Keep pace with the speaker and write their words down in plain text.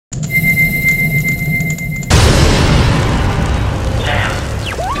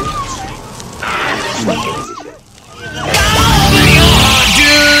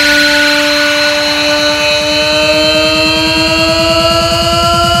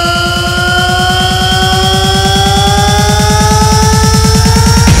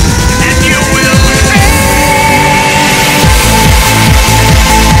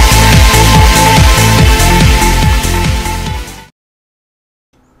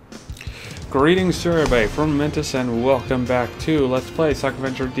Greetings to everybody from Mentis and welcome back to Let's Play Sonic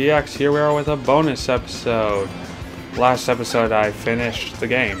Adventure DX. Here we are with a bonus episode. Last episode I finished the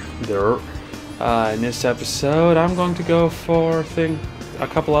game. In this episode I'm going to go for a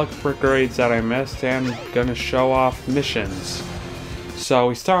couple of upgrades that I missed and gonna show off missions. So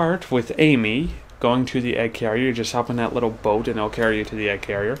we start with Amy going to the egg carrier. You just hop on that little boat and it'll carry you to the egg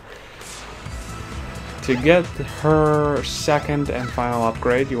carrier. To get her second and final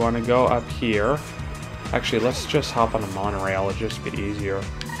upgrade, you want to go up here. Actually, let's just hop on a monorail, it'll just be easier.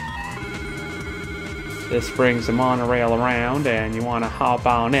 This brings the monorail around, and you want to hop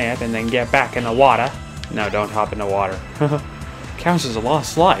on it and then get back in the water. No, don't hop in the water. Counts as a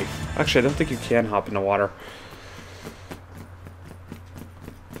lost life. Actually, I don't think you can hop in the water.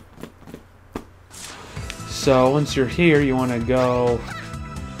 So, once you're here, you want to go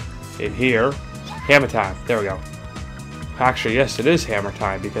in here. Hammer time. There we go. Actually, yes, it is hammer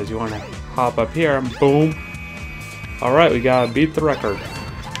time because you want to hop up here and boom. Alright, we gotta beat the record.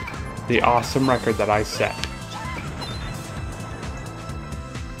 The awesome record that I set.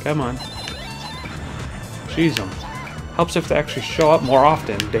 Come on. Jeez, helps if they actually show up more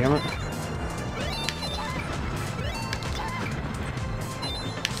often, damn it.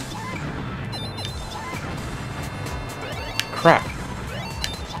 Crap.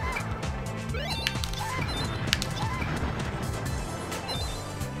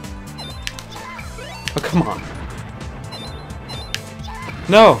 Oh, come on.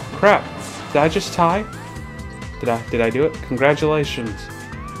 No! Crap! Did I just tie? Did I do it? Congratulations.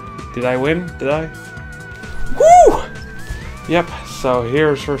 Did I win? Did I? Woo! Yep, so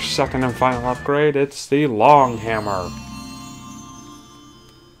here's her second and final upgrade. It's the long hammer.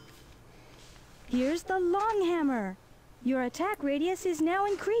 Here's the long hammer. Your attack radius is now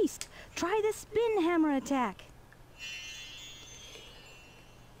increased. Try the spin hammer attack.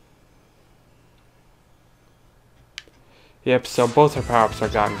 Yep, so both her power-ups are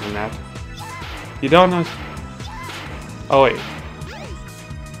gotten from that. You don't know... Oh, wait.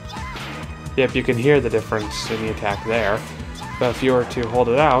 Yep, you can hear the difference in the attack there. But if you were to hold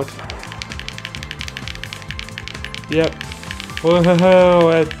it out... Yep. Whoa,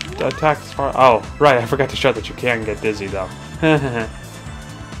 it attacks far... Oh, right, I forgot to show that you can get dizzy, though.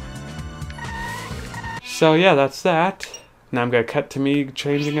 So, yeah, that's that. Now I'm going to cut to me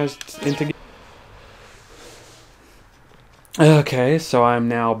changing us into... Okay, so I'm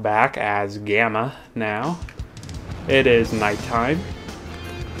now back as Gamma now. It is nighttime.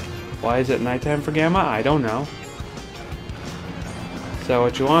 Why is it nighttime for Gamma? I don't know. So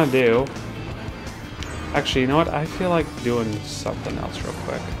what you want to do... Actually, you know what? I feel like doing something else real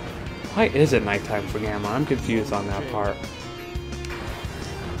quick. Why is it nighttime for Gamma? I'm confused on that part.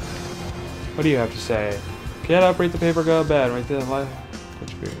 What do you have to say? Get up, read the paper, go to bed. Right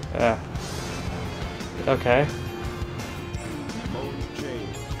there, okay.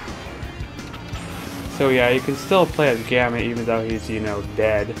 So yeah, you can still play as Gamma even though he's, you know,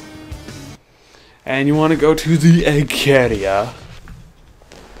 dead. And you want to go to the egg carrier,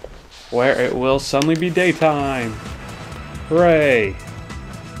 where it will suddenly be daytime. Hooray!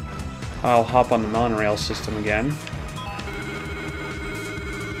 I'll hop on the monorail system again.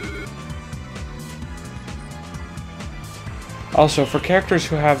 Also, for characters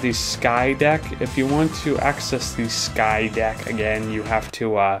who have the sky deck, if you want to access the sky deck again, you have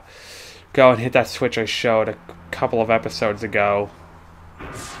to go and hit that switch I showed a couple of episodes ago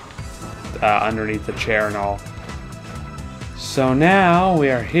underneath the chair and all. So now we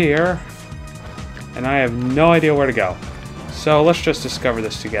are here and I have no idea where to go. So let's just discover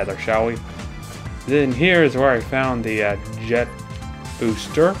this together, shall we? Then here is where I found the jet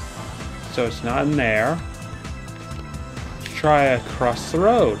booster. So it's not in there. Let's try across the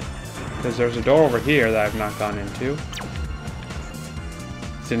road because there's a door over here that I've not gone into.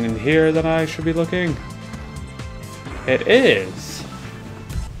 Is it in here that I should be looking? It is!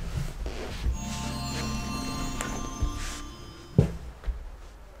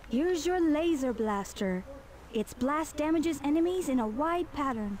 Here's your laser blaster. Its blast damages enemies in a wide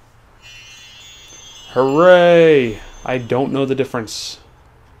pattern. Hooray! I don't know the difference.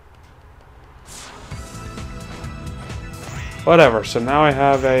 Whatever, so now I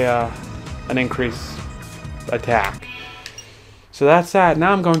have an increased attack. So that's that.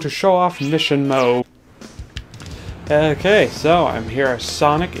 Now I'm going to show off mission mode. Okay, so I'm here as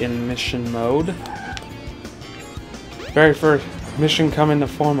Sonic in mission mode. Very first mission come in the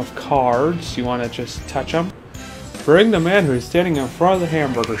form of cards. You want to just touch them. Bring the man who is standing in front of the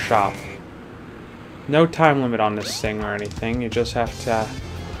hamburger shop. No time limit on this thing or anything. You just have to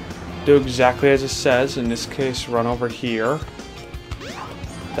do exactly as it says. In this case, run over here.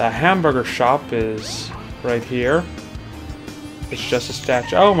 The hamburger shop is right here. It's just a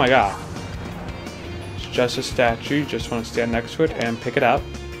statue. Oh my god. It's just a statue. You just want to stand next to it and pick it up.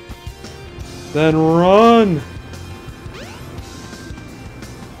 Then run!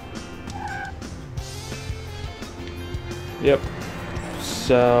 Yep.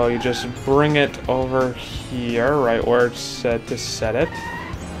 So you just bring it over here, right where it's said to set it.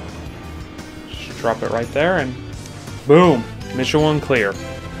 Just drop it right there and boom! Mission 1 clear.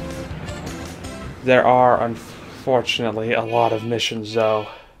 There are, unfortunately, a lot of missions, though.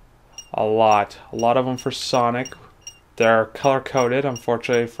 A lot. A lot of them for Sonic. They're color-coded.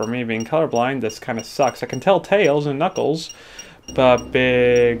 Unfortunately, for me being colorblind, this kind of sucks. I can tell Tails and Knuckles, but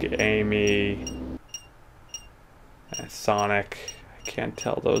Big, Amy, and Sonic, I can't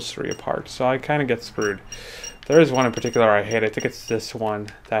tell those three apart, so I kind of get screwed. There is one in particular I hate. I think it's this one.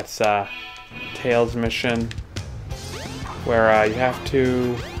 That's Tails' mission, where you have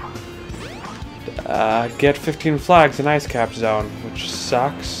to get 15 flags in Ice Cap Zone, which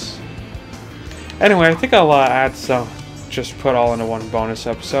sucks. Anyway, I think I'll add some, just put all into one bonus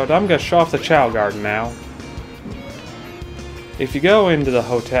episode. I'm going to show off the Chao Garden now. If you go into the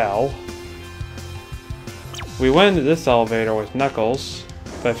hotel, we went into this elevator with Knuckles,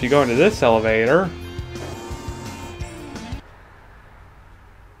 but if you go into this elevator,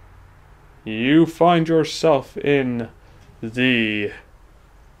 you find yourself in the...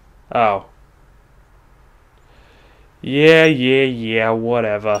 Oh. Yeah,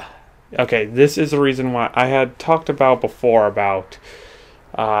 whatever. Okay, this is the reason why I had talked about before about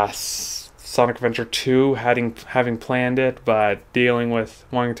Sonic Adventure 2 having planned it, but dealing with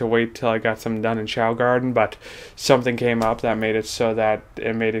wanting to wait till I got some done in Chao Garden, but something came up that made it so that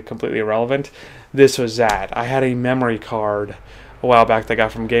it made it completely irrelevant. This was that. I had a memory card a while back that I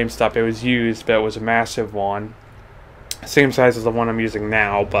got from GameStop. It was used, but it was a massive one. Same size as the one I'm using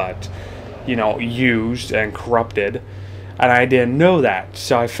now, but, you know, used and corrupted. And I didn't know that,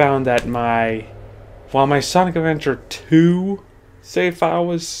 so I found that while my Sonic Adventure 2 save file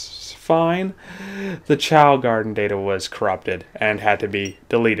was fine, the Chao Garden data was corrupted and had to be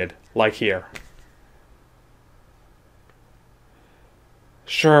deleted, like here.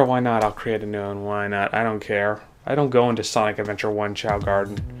 Sure, why not? I'll create a new one, why not? I don't care. I don't go into Sonic Adventure 1 Chao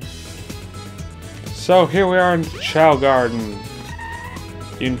Garden. So here we are in Chao Garden.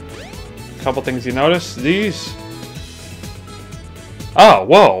 Couple things you notice. These... Oh,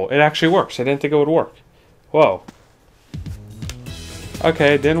 whoa, it actually works. I didn't think it would work. Whoa.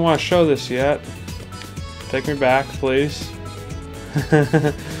 Okay, didn't want to show this yet. Take me back, please.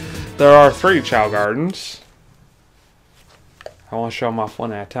 There are 3 Chao Gardens. I want to show them off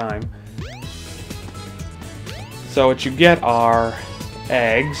one at a time. So what you get are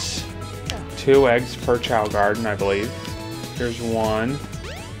eggs. 2 eggs per Chao Garden, I believe. Here's one.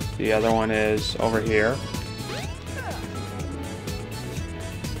 The other one is over here.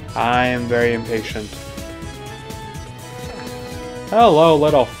 I am very impatient. Hello,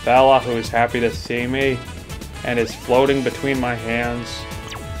 little fella who is happy to see me and is floating between my hands.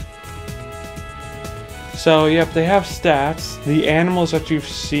 So, yep, they have stats. The animals that you've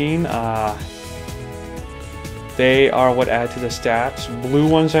seen, they are what add to the stats. Blue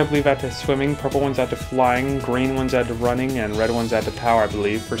ones, I believe, add to swimming. Purple ones add to flying. Green ones add to running. And red ones add to power, I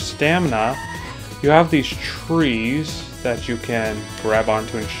believe. For stamina, you have these trees that you can grab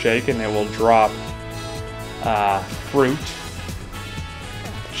onto and shake, and it will drop fruit.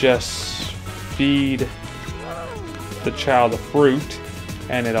 Just feed the Chao the fruit,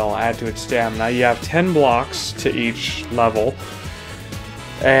 and it'll add to its stamina. You have 10 blocks to each level,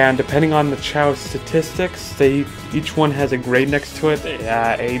 and depending on the Chao statistics, each one has a grade next to it.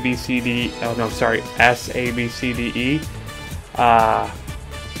 A, B, C, D. Oh no, sorry, S, A, B, C, D, E.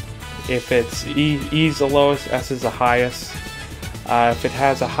 If it's E's the lowest, S is the highest. If it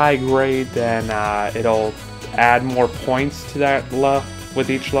has a high grade, then it'll add more points to that with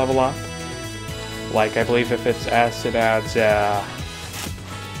each level up. Like, I believe if it's S, it adds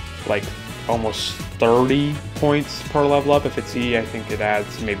like almost 30 points per level up. If it's E, I think it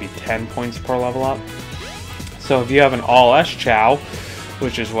adds maybe 10 points per level up. So if you have an all S Chao,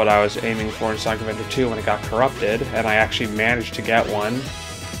 which is what I was aiming for in Sonic Adventure 2 when it got corrupted, and I actually managed to get one,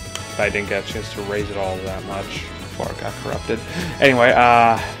 but I didn't get a chance to raise it all that much before it got corrupted. Anyway,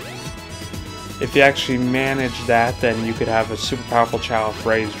 if you actually manage that, then you could have a super powerful Chao if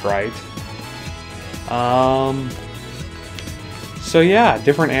raised right. So yeah,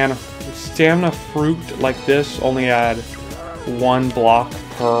 different stamina fruit like this only add 1 block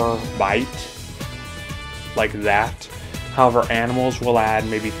per bite, like that. However, animals will add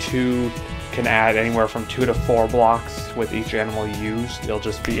maybe 2 can add anywhere from 2 to 4 blocks with each animal you use. It'll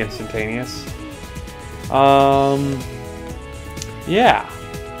just be instantaneous. Yeah.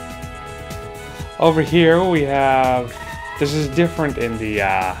 Over here we have, this is different in the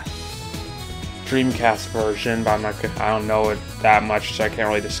Dreamcast version, but I don't know it that much, so I can't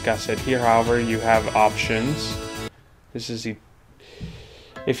really discuss it. Here, however, you have options. This is the,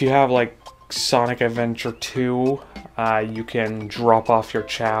 if you have like Sonic Adventure 2, you can drop off your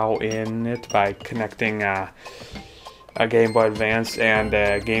Chao in it by connecting a Game Boy Advance and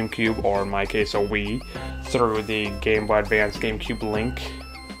a GameCube, or in my case a Wii, through the Game Boy Advance GameCube link.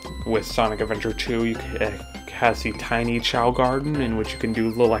 With Sonic Adventure 2, it has the tiny Chao garden in which you can do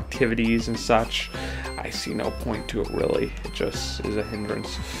little activities and such. I see no point to it really, it just is a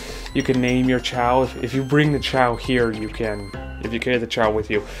hindrance. You can name your Chao. If you bring the Chao here, you can, if you carry the Chao with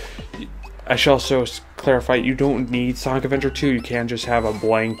you. I should also clarify, you don't need Sonic Adventure 2, you can just have a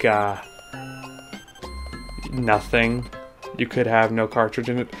blank nothing. You could have no cartridge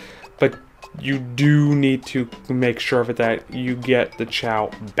in it, but you do need to make sure that you get the Chao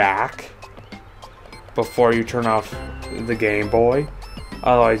back before you turn off the Game Boy.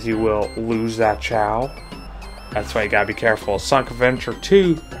 Otherwise you will lose that Chao. That's why you gotta be careful. Sonic Adventure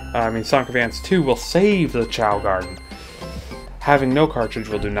 2, Sonic Advance 2 will save the Chao garden. Having no cartridge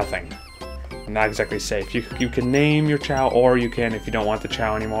will do nothing. Not exactly safe. You can name your Chao, or you can, if you don't want the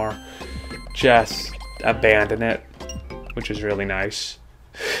Chao anymore, just abandon it, which is really nice.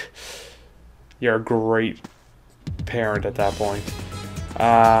 You're a great parent at that point.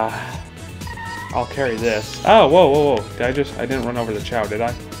 I'll carry this. Oh, whoa. I didn't run over the Chao, did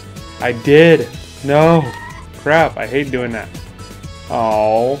I? I did! No! Crap, I hate doing that.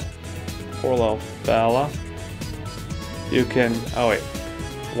 Oh, poor little fella. You can, oh wait,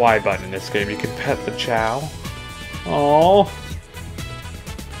 Y button in this game. You can pet the Chao. Oh.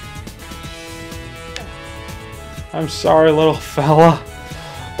 I'm sorry, little fella.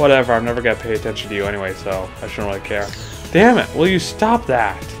 Whatever, I'm never gonna pay attention to you anyway, so I shouldn't really care. Damn it, will you stop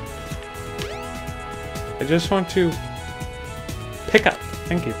that? I just want to pick up.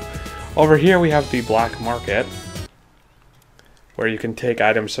 Thank you. Over here we have the black market, where you can take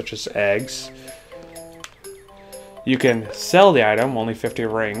items such as eggs. You can sell the item, only 50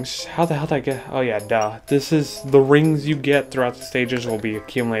 rings. How the hell did I get? Oh yeah, duh. This is the rings you get throughout the stages will be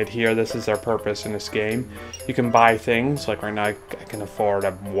accumulated here. This is their purpose in this game. You can buy things, like right now I can afford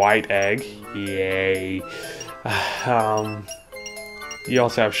a white egg. Yay. You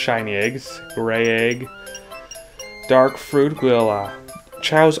also have shiny eggs, gray egg. Dark fruit will,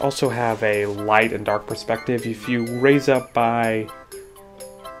 Chaos also have a light and dark perspective. If you raise up by,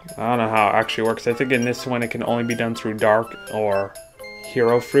 I don't know how it actually works. I think in this one it can only be done through dark or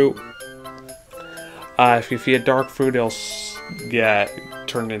hero fruit. If you feed a dark fruit, it'll get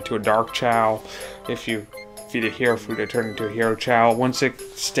turned into a dark Chao. If you feed a hero fruit, it'll turn into a hero Chao. Once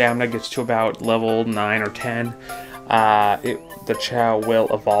its stamina gets to about level 9 or 10, the Chao will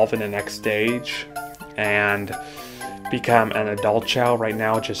evolve in the next stage and become an adult Chao. Right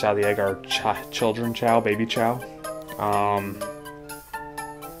now, just out of the egg are children Chao, baby Chao.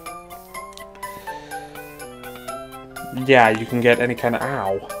 Yeah, you can get any kind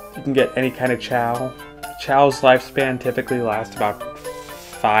of you can get any kind of Chao. Chao's lifespan typically lasts about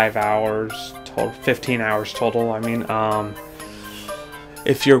 5 hours total, 15 hours total. I mean,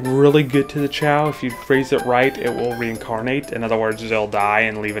 if you're really good to the Chao, if you raise it right, it will reincarnate. In other words, it'll die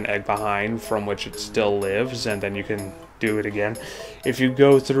and leave an egg behind from which it still lives, and then you can do it again. If you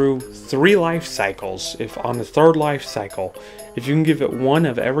go through 3 life cycles, if on the 3rd life cycle, if you can give it one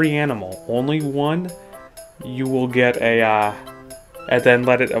of every animal, only one, you will get a, and then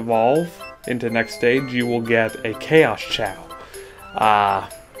let it evolve into the next stage, you will get a Chaos Chao. I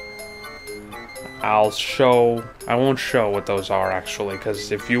won't show what those are actually,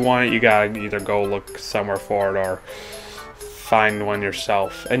 because if you want it, you gotta either go look somewhere for it or find one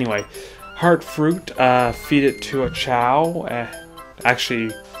yourself. Anyway, heart fruit, feed it to a Chao.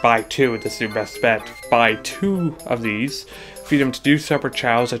 Actually, buy 2, this is your best bet. Buy 2 of these, feed them to 2 separate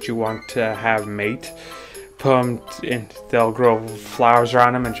Chaos that you want to have mate. Put them in, they'll grow flowers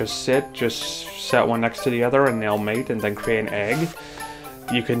around them and just set one next to the other and they'll mate and then create an egg.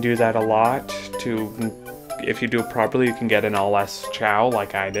 You can do that a lot. If you do it properly, you can get an LS Chao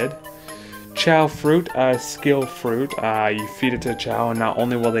like I did. Chao fruit, skill fruit. You feed it to a Chao, and not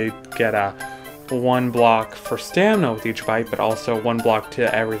only will they get a 1 block for stamina with each bite, but also 1 block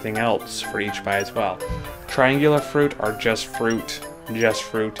to everything else for each bite as well. Triangular fruit are just fruit.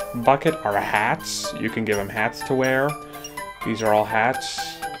 Bucket are hats. You can give them hats to wear. These are all hats.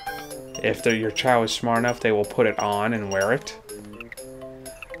 If your Chao is smart enough, they will put it on and wear it.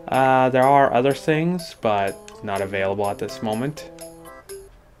 There are other things, but not available at this moment.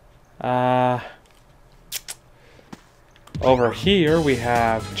 Over here we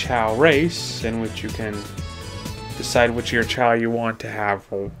have Chao Race, in which you can decide which of your Chao you want to have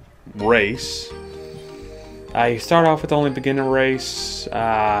race. You start off with only beginner race.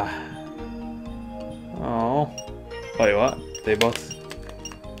 Oh, wait, what? They both.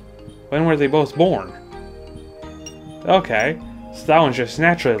 When were they both born? Okay, so that one's just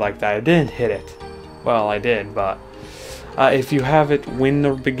naturally like that. I didn't hit it. Well, I did, but if you have it win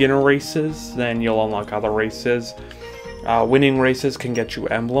the beginner races, then you'll unlock other races. Winning races can get you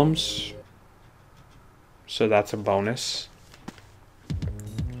emblems, so that's a bonus.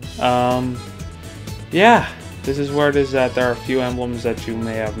 Yeah, this is where it is that there are a few emblems that you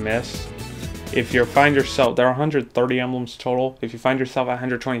may have missed. If you find yourself, there are 130 emblems total. If you find yourself at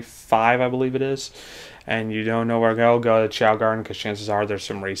 125, I believe it is, and you don't know where to go to Chao Garden, because chances are there's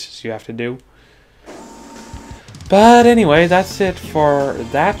some races you have to do. But anyway, that's it for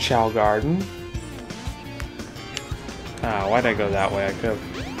that Chao Garden. Why'd I go that way? I could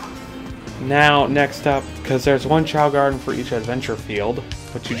have. Now, next up, because there's one Chao Garden for each adventure field.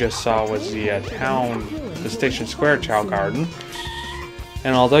 What you just saw was the the Station Square Chao Garden.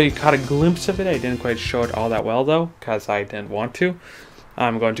 And although you caught a glimpse of it, I didn't quite show it all that well, though, because I didn't want to.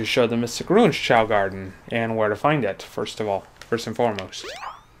 I'm going to show the Mystic Ruins Chao Garden, and where to find it, first and foremost.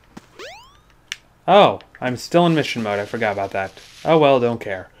 Oh, I'm still in mission mode, I forgot about that. Oh well, don't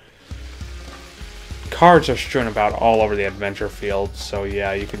care. Cards are strewn about all over the adventure field, so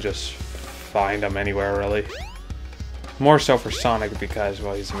yeah, you can just find them anywhere, really. More so for Sonic, because,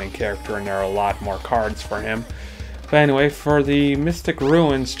 well, he's the main character, and there are a lot more cards for him. But anyway, for the Mystic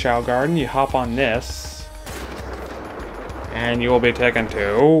Ruins Chao Garden, you hop on this, and you will be taken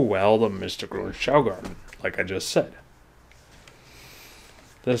to, well, the Mystic Ruins Chao Garden, like I just said.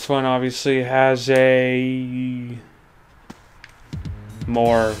 This one obviously has a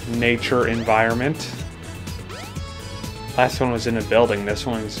more nature environment. Last one was in a building, this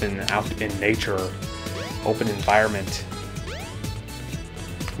one's out in nature, open environment.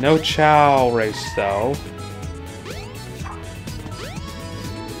 No Chao race though.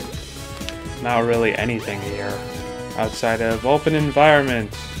 Not really anything here outside of open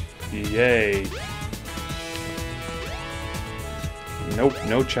environment. Yay. Nope,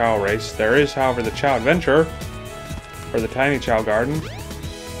 no Chao race. There is, however, the Chao Adventure for the Tiny Chao Garden.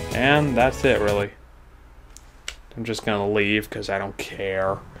 And that's it, really. I'm just gonna leave because I don't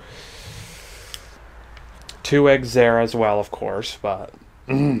care. 2 eggs there as well, of course, but...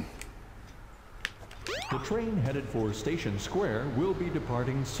 The train headed for Station Square will be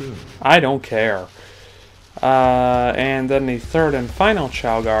departing soon. I don't care. And then the third and final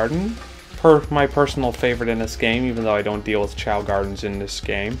Chao Garden, my personal favorite in this game, even though I don't deal with Chao Gardens in this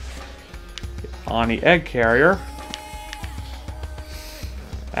game. On the egg carrier.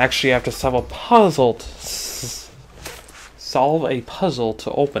 Actually, you have to solve a puzzle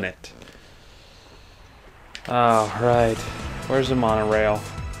to open it. Oh, right. Where's the monorail?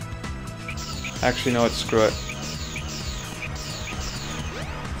 Actually, no, screw it.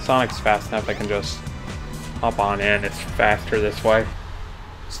 Sonic's fast enough, I can just hop on in. It's faster this way.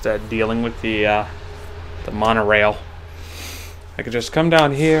 Instead of dealing with the monorail. I could just come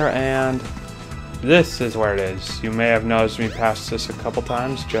down here, and this is where it is. You may have noticed me pass this a couple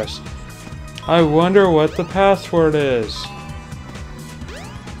times. Just, I wonder what the password is.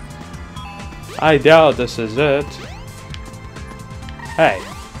 I doubt this is it. Hey.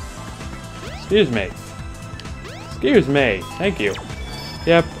 Excuse me. Excuse me. Thank you.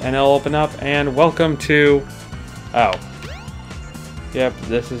 Yep, and it'll open up, and welcome to... Oh. Yep,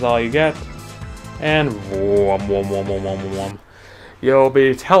 this is all you get. And... You'll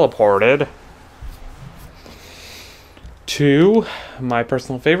be teleported to my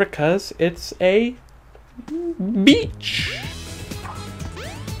personal favorite, because it's a beach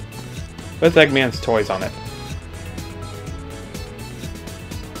with Eggman's toys on it.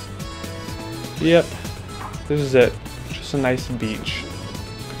 Yep, this is it. Just a nice beach.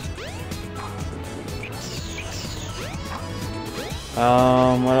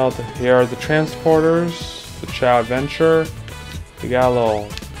 What else? Here are the transporters, the Chao Adventure. You got a little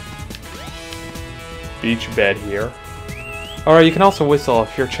beach bed here. Alright, you can also whistle.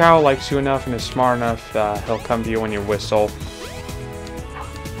 If your Chao likes you enough and is smart enough, he'll come to you when you whistle.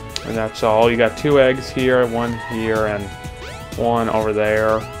 And that's all. You got 2 eggs here, 1 here, and 1 over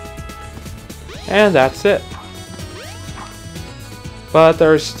there. And that's it. But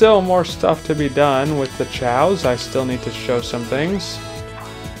there's still more stuff to be done with the Chaos. I still need to show some things.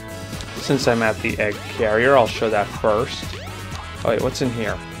 Since I'm at the egg carrier, I'll show that first. Oh wait, what's in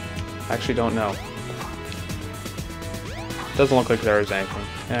here? I actually don't know. Doesn't look like there is anything,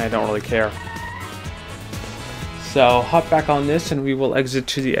 and I don't really care. So hop back on this and we will exit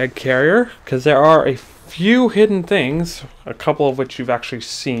to the egg carrier, because there are a few hidden things, a couple of which you've actually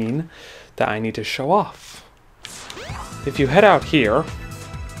seen, that I need to show off. If you head out here...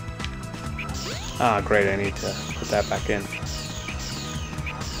 Ah, great, I need to put that back in.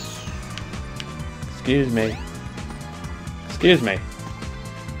 Excuse me. Excuse me.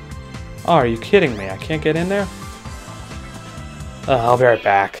 Oh, are you kidding me? I can't get in there? I'll be right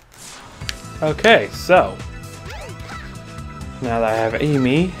back. Okay, so... now that I have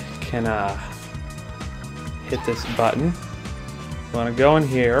Amy, can hit this button. You want to go in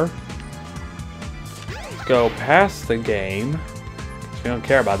here. Go past the game. We don't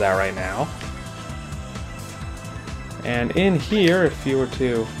care about that right now. And in here, if you were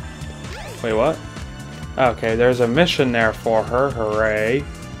to... wait, what? Okay, there's a mission there for her. Hooray.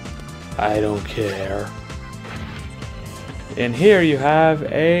 I don't care. In here you have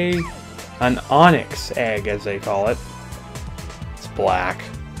an onyx egg, as they call it. It's black.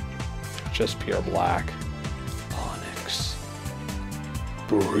 Just pure black. Onyx.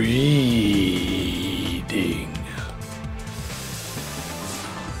 Breeding.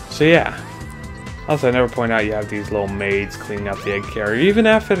 So yeah. Also, I never point out you have these little maids cleaning up the egg carrier, even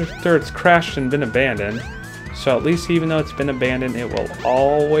after it's crashed and been abandoned. So at least even though it's been abandoned, it will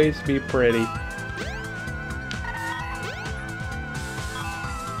always be pretty.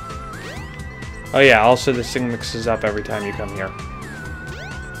 Oh yeah, also this thing mixes up every time you come here.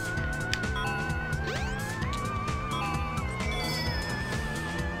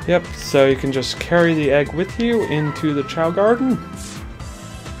 Yep, so you can just carry the egg with you into the Chao garden.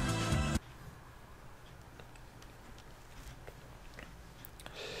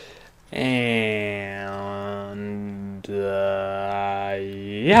 And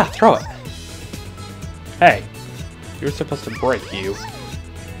yeah, throw it. Hey, you're supposed to break, you.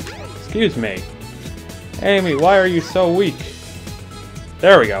 Excuse me. Amy, why are you so weak?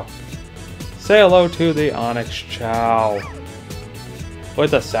 There we go. Say hello to the Onyx Chao.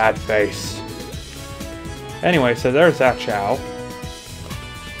 With a sad face. Anyway, so there's that Chao.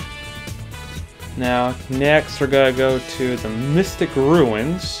 Now, next we're gonna go to the Mystic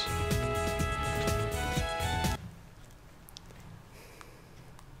Ruins.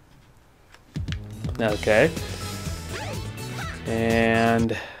 Okay.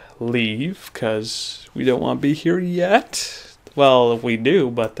 And leave, because we don't want to be here yet. Well, we do,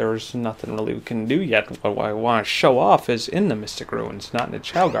 but there's nothing really we can do yet. What I want to show off is in the Mystic Ruins, not in the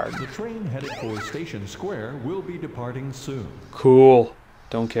Chao garden. The train headed for Station Square will be departing soon. Cool.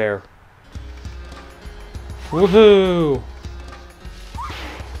 Don't care. Woohoo!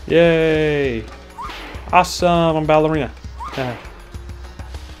 Yay! Awesome! I'm ballerina.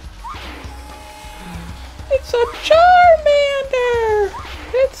 It's a Charmander!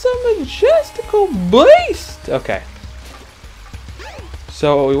 It's a majestical beast! Okay.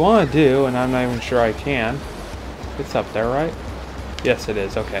 So what we want to do, and I'm not even sure I can. It's up there, right? Yes, it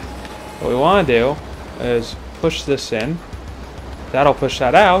is. Okay. What we want to do is push this in. That'll push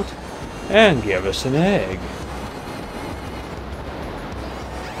that out and give us an egg.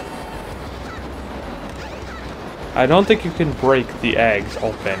 I don't think you can break the eggs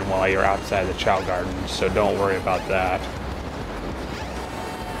open while you're outside the Chao garden, so don't worry about that.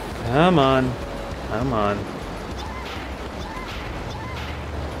 Come on. Come on.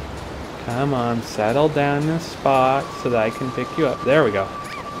 Come on, settle down in a spot so that I can pick you up. There we go.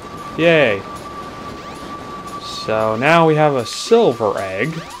 Yay. So now we have a silver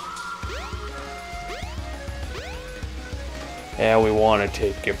egg. And we want to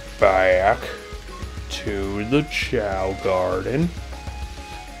take it back to the Chao garden.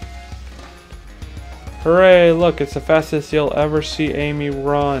 Hooray, look, it's the fastest you'll ever see Amy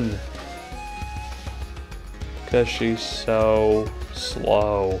run. Because she's so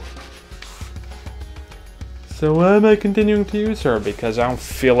slow. So why am I continuing to use her? Because I don't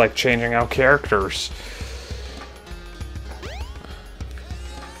feel like changing out characters.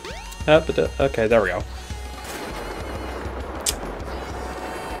 Okay, there we go.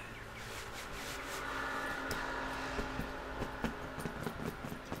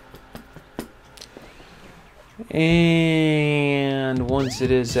 And once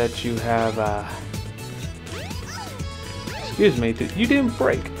it is that you have, excuse me, you didn't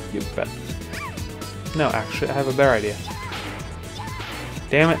break. You bet. No, actually, I have a better idea.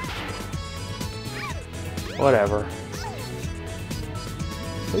 Damn it. Whatever.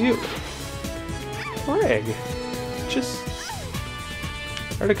 Will you... Frig. Just...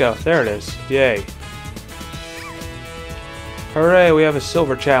 Where'd it go? There it is. Yay. Hooray, we have a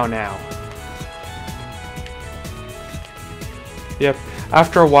silver Chao now. Yep,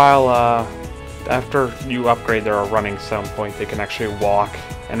 after a while, after you upgrade their running some point, they can actually walk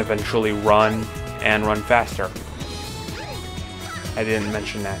and eventually run and run faster. I didn't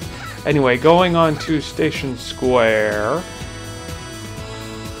mention that. Anyway, going on to Station Square.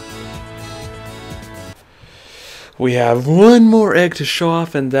 We have one more egg to show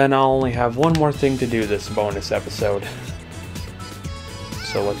off, and then I'll only have one more thing to do this bonus episode.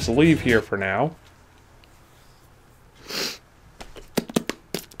 So let's leave here for now.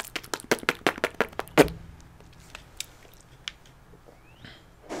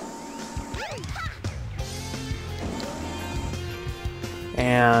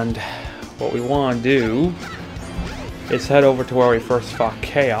 And what we want to do is head over to where we first fought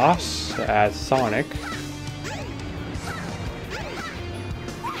Chaos as Sonic.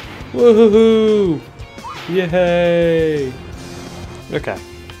 Woohoo! Yay! Okay.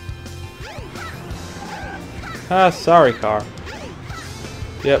 Ah, sorry, car.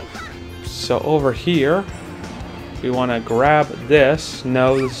 Yep. So over here, we want to grab this.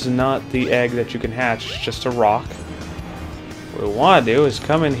 No, this is not the egg that you can hatch, it's just a rock. What we want to do is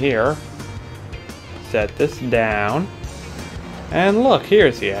come in here, set this down, and look,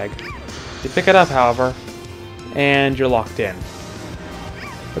 here's the egg. You pick it up, however, and you're locked in.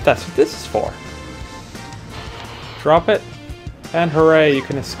 But that's what this is for. Drop it, and hooray, you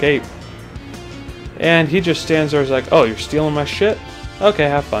can escape. And he just stands there and is like, oh, you're stealing my shit? Okay,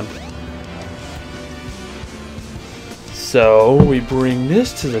 have fun. So, we bring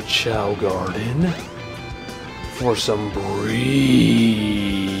this to the Chao Garden for some breeding.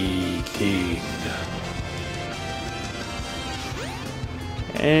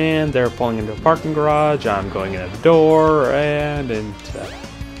 And they're pulling into a parking garage. I'm going in a door, and into,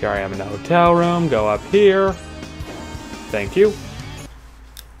 here I am in the hotel room. Go up here. Thank you.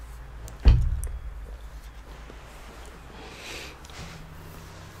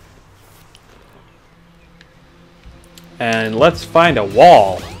 And let's find a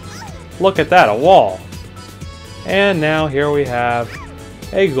wall. Look at that, a wall. And now here we have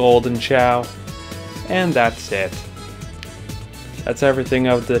a golden Chao. And that's it. That's everything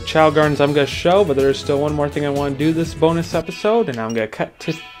of the Chao Gardens I'm going to show, but there's still one more thing I want to do this bonus episode, and I'm going to cut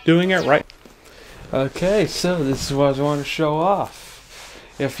to doing it right. Okay, so this is what I want to show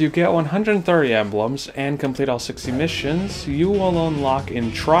off. If you get 130 emblems and complete all 60 missions, you will unlock in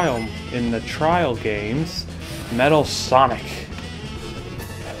the trial games Metal Sonic.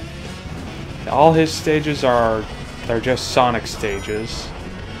 All his stages they're just Sonic stages.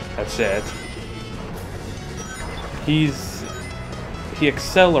 That's it. He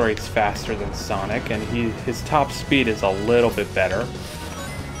accelerates faster than Sonic, and his top speed is a little bit better.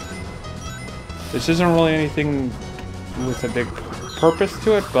 This isn't really anything with a big purpose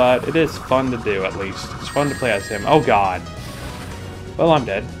to it, but it is fun to do, at least. It's fun to play as him. Oh god. Well, I'm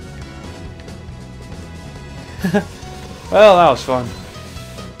dead. Well, that was fun.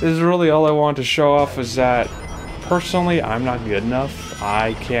 This is really all I wanted to show off, is that personally, I'm not good enough.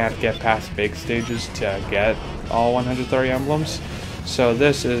 I can't get past big stages to get all 130 emblems. So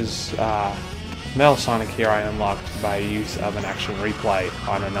this is Metal Sonic here I unlocked by use of an action replay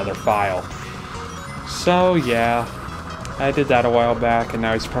on another file. So yeah, I did that a while back, and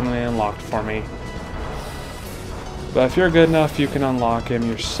now he's permanently unlocked for me. But if you're good enough, you can unlock him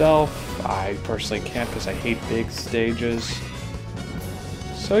yourself. I personally can't because I hate big stages.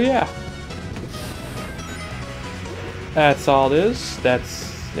 So yeah. That's all it is.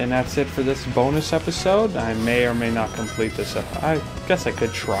 That's it for this bonus episode. I may or may not complete this. I guess I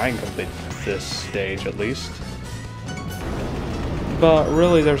could try and complete this stage at least. But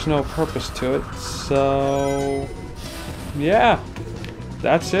really there's no purpose to it. So yeah.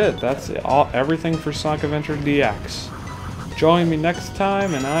 That's it. That's it. Everything for Sonic Adventure DX. Join me next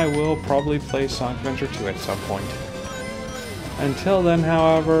time, and I will probably play Sonic Adventure 2 at some point. Until then,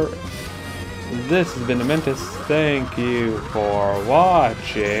 however, this has been Dementus. Thank you for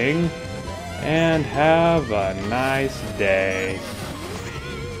watching, and have a nice day.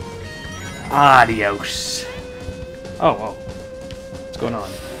 Adios. Oh, what's going on?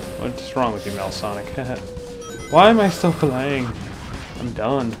 What's wrong with you, Metal Sonic? Why am I still playing? I'm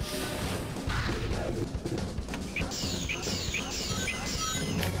done.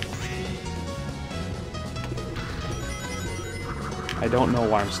 I don't know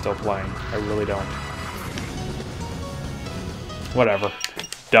why I'm still playing. I really don't. Whatever.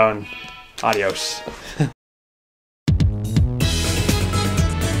 Done. Adios.